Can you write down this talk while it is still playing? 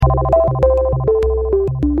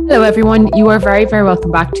Hello, everyone. You are very, very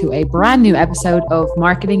welcome back to a brand new episode of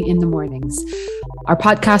Marketing in the Mornings, our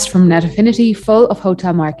podcast from Net Affinity, full of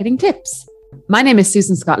hotel marketing tips. My name is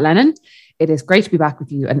Susan Scott Lennon. It is great to be back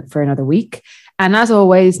with you for another week. And as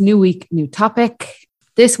always, new week, new topic.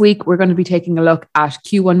 This week, we're going to be taking a look at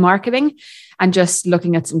Q1 marketing and just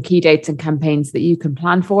looking at some key dates and campaigns that you can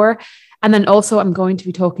plan for. And then also, I'm going to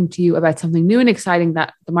be talking to you about something new and exciting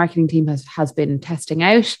that the marketing team has been testing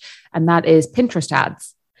out, and that is Pinterest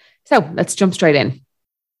ads. So let's jump straight in.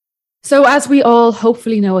 So as we all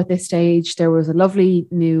hopefully know at this stage, there was a lovely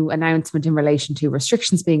new announcement in relation to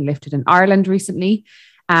restrictions being lifted in Ireland recently.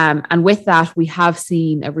 And with that, we have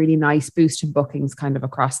seen a really nice boost in bookings kind of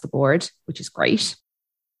across the board, which is great.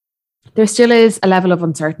 There still is a level of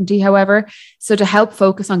uncertainty, however. So to help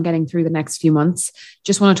focus on getting through the next few months,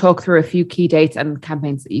 just want to talk through a few key dates and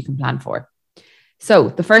campaigns that you can plan for. So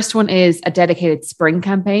the first one is a dedicated spring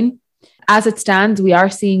campaign. As it stands, we are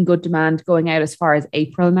seeing good demand going out as far as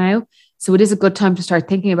April now. So it is a good time to start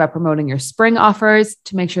thinking about promoting your spring offers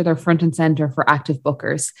to make sure they're front and center for active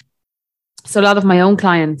bookers. So a lot of my own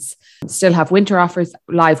clients still have winter offers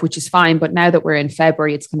live, which is fine. But now that we're in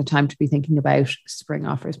February, it's kind of time to be thinking about spring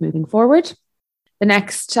offers moving forward. The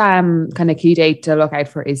next kind of key date to look out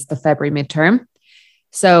for is the February midterm.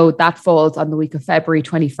 So that falls on the week of February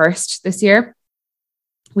 21st this year.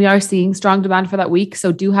 We are seeing strong demand for that week,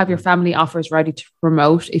 so do have your family offers ready to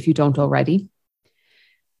promote if you don't already.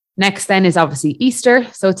 Next then is obviously Easter.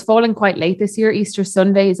 So it's falling quite late this year. Easter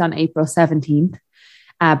Sunday is on April 17th.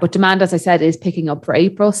 But demand, as I said, is picking up for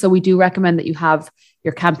April. So we do recommend that you have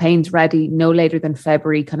your campaigns ready no later than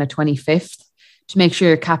February kind of 25th to make sure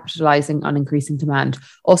you're capitalizing on increasing demand.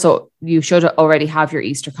 Also, you should already have your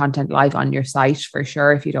Easter content live on your site for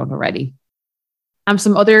sure if you don't already.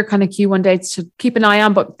 Some other kind of Q1 dates to keep an eye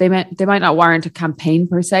on, but they might not warrant a campaign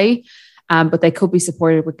per se, but they could be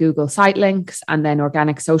supported with Google site links and then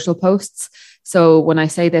organic social posts. So when I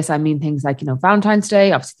say this, I mean things like, Valentine's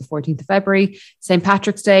Day, obviously the 14th of February, St.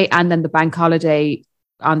 Patrick's Day, and then the bank holiday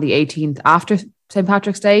on the 18th after St.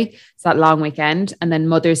 Patrick's Day. So that long weekend, and then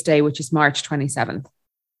Mother's Day, which is March 27th. So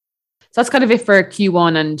that's kind of it for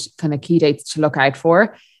Q1 and kind of key dates to look out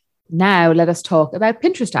for. Now let us talk about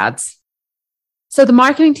Pinterest ads. So the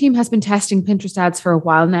marketing team has been testing Pinterest ads for a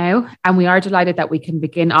while now, and we are delighted that we can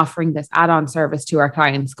begin offering this add-on service to our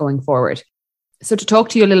clients going forward. So to talk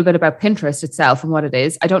to you a little bit about Pinterest itself and what it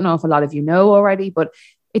is, I don't know if a lot of you know already, but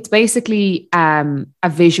it's basically a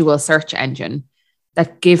visual search engine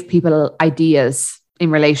that give people ideas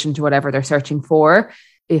in relation to whatever they're searching for,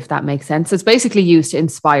 if that makes sense. So it's basically used to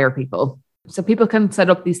inspire people. So people can set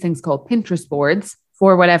up these things called Pinterest boards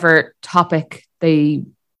for whatever topic they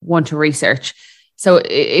want to research. So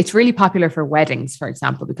it's really popular for weddings, for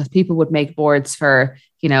example, because people would make boards for,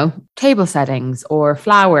 table settings or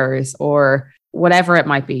flowers or whatever it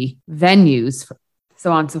might be, venues,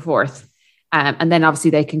 so on and so forth. And then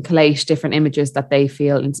obviously they can collate different images that they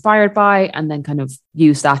feel inspired by and then kind of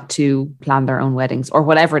use that to plan their own weddings or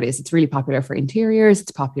whatever it is. It's really popular for interiors.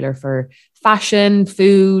 It's popular for fashion,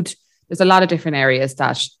 food. There's a lot of different areas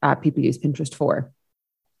that people use Pinterest for.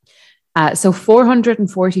 So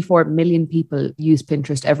 444 million people use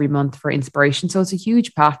Pinterest every month for inspiration. So it's a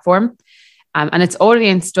huge platform. And its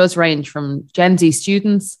audience does range from Gen Z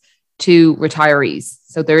students to retirees.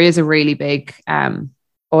 So there is a really big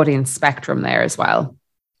audience spectrum there as well.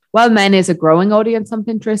 While men is a growing audience on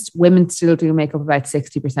Pinterest, women still do make up about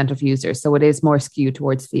 60% of users. So it is more skewed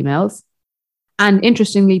towards females. And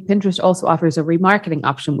interestingly, Pinterest also offers a remarketing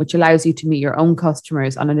option, which allows you to meet your own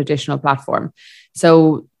customers on an additional platform.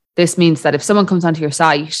 So this means that if someone comes onto your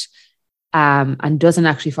site and doesn't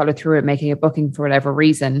actually follow through at making a booking for whatever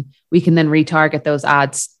reason, we can then retarget those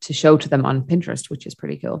ads to show to them on Pinterest, which is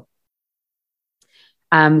pretty cool.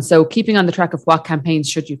 So keeping on the track of what campaigns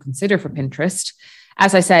should you consider for Pinterest,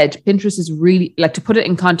 as I said, Pinterest is really, like, to put it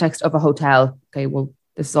in context of a hotel. Okay, well,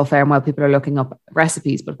 this is all fair and well, people are looking up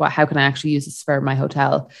recipes, but how can I actually use this for my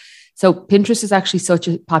hotel? So Pinterest is actually such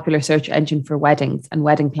a popular search engine for weddings and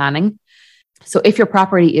wedding planning. So if your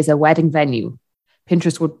property is a wedding venue,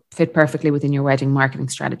 Pinterest would fit perfectly within your wedding marketing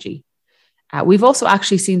strategy. We've also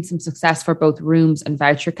actually seen some success for both rooms and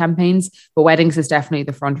voucher campaigns, but weddings is definitely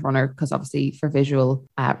the front runner because obviously for visual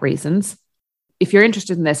reasons. If you're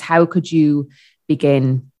interested in this, how could you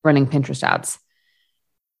begin running Pinterest ads?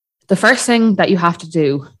 The first thing that you have to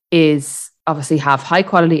do is obviously have high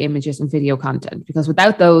quality images and video content, because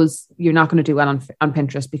without those, you're not going to do well on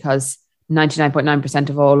Pinterest, because 99.9%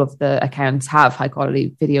 of all of the accounts have high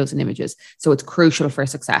quality videos and images. So it's crucial for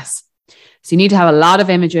success. So you need to have a lot of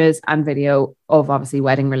images and video of obviously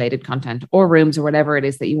wedding related content or rooms or whatever it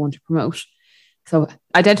is that you want to promote. So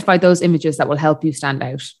identify those images that will help you stand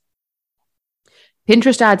out.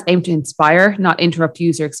 Pinterest ads aim to inspire, not interrupt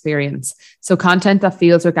user experience. So content that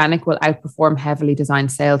feels organic will outperform heavily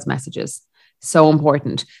designed sales messages. So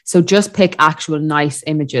important. So just pick actual nice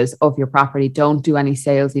images of your property. Don't do any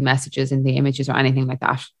salesy messages in the images or anything like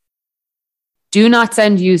that. Do not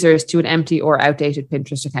send users to an empty or outdated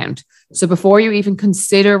Pinterest account. So before you even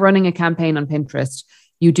consider running a campaign on Pinterest,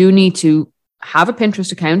 you do need to have a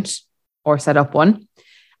Pinterest account or set up one.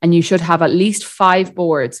 And you should have at least 5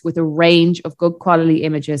 boards with a range of good quality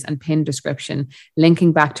images and pin description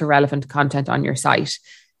linking back to relevant content on your site.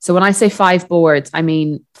 So when I say 5 boards, I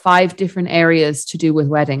mean 5 different areas to do with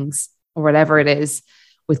weddings or whatever it is,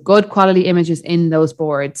 with good quality images in those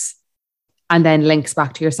boards, and then links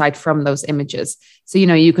back to your site from those images. So,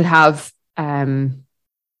 you could have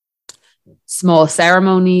small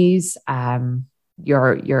ceremonies,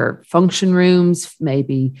 your function rooms,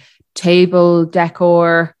 maybe table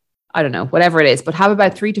decor, I don't know, whatever it is, but have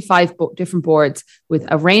about 3 to 5 different boards with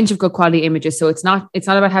a range of good quality images. So it's not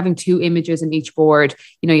about having 2 images in each board.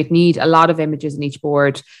 You'd need a lot of images in each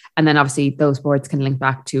board. And then obviously those boards can link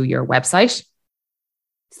back to your website.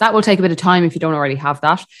 So that will take a bit of time if you don't already have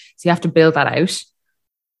that. So you have to build that out.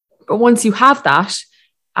 But once you have that,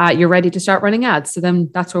 you're ready to start running ads. So then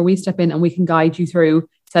that's where we step in and we can guide you through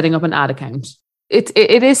setting up an ad account. It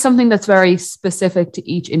is something that's very specific to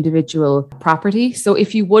each individual property. So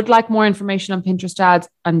if you would like more information on Pinterest ads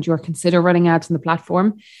and you're consider running ads on the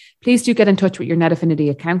platform, please do get in touch with your Net Affinity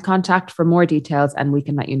account contact for more details, and we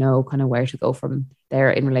can let you know kind of where to go from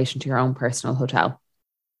there in relation to your own personal hotel.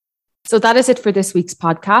 So that is it for this week's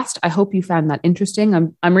podcast. I hope you found that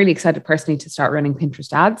interesting. I'm really excited personally to start running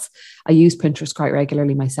Pinterest ads. I use Pinterest quite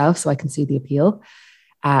regularly myself, so I can see the appeal.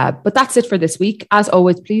 But that's it for this week. As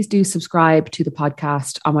always, please do subscribe to the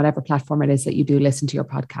podcast on whatever platform it is that you do listen to your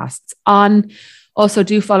podcasts on. Also,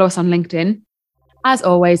 do follow us on LinkedIn. As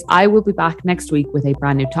always, I will be back next week with a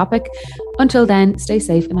brand new topic. Until then, stay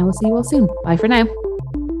safe and I will see you all soon. Bye for now.